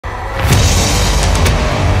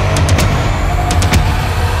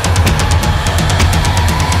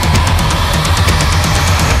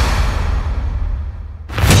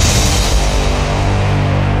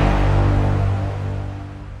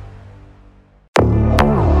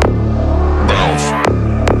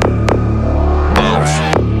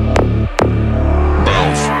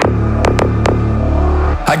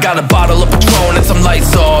got a bottle of Patron and some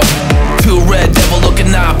Lysol, 2 red devil looking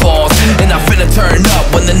eyeballs, and I finna turn up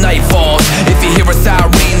when the night falls. If you hear a siren,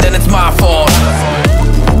 then it's my fault.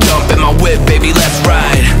 Jump in my whip, baby, let's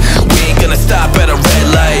ride. We ain't gonna stop at a red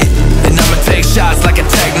light, and I'ma take shots like a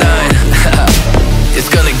Tech 9. It's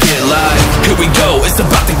gonna get live. Here we go, it's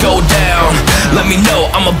about to go down. Let me know,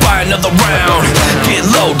 I'ma buy another round. Get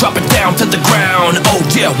low, drop it down to the ground. Oh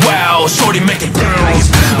yeah, wow, shorty making bounce.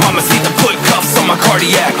 Mama see the put cuffs on my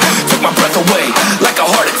cardiac. Took my breath away like a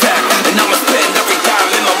heart attack, and I'ma spend every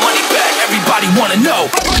dime in my money back. Everybody wanna know.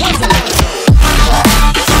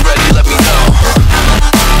 If you're ready, let me know.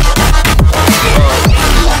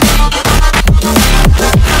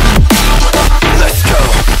 Let's go.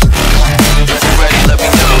 If you're ready, let me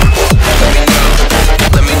know. Let me know.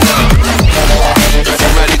 Let me know. If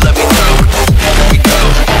you're ready, let me know. Here we go.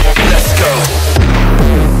 Let's go.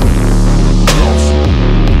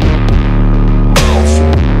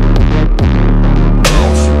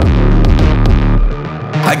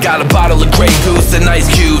 I got a bottle of Grey Goose and ice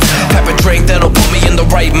cubes. Have a drink that'll put me in the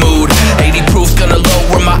right mood. 80 proof's gonna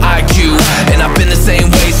lower my IQ, and I've been the same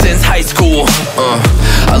way since high school.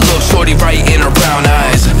 I look shorty right in her brown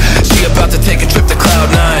eyes. She about to take a trip to Cloud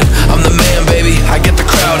 9. I'm the man, baby, I get the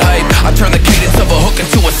crowd hype. I turn the cadence of a hook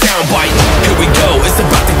into a soundbite. Here we go, it's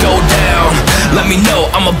about to go down. Let me know,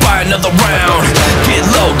 I'ma buy another round. Get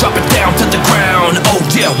low, drop it down to the ground. Oh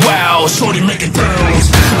yeah, wow, shorty making bounce.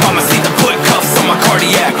 Mama see the put cuffs on my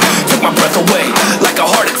cardiac. Took my breath away like a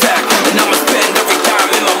heart attack, and I'ma spend every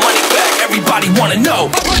dime in my money back. Everybody wanna know.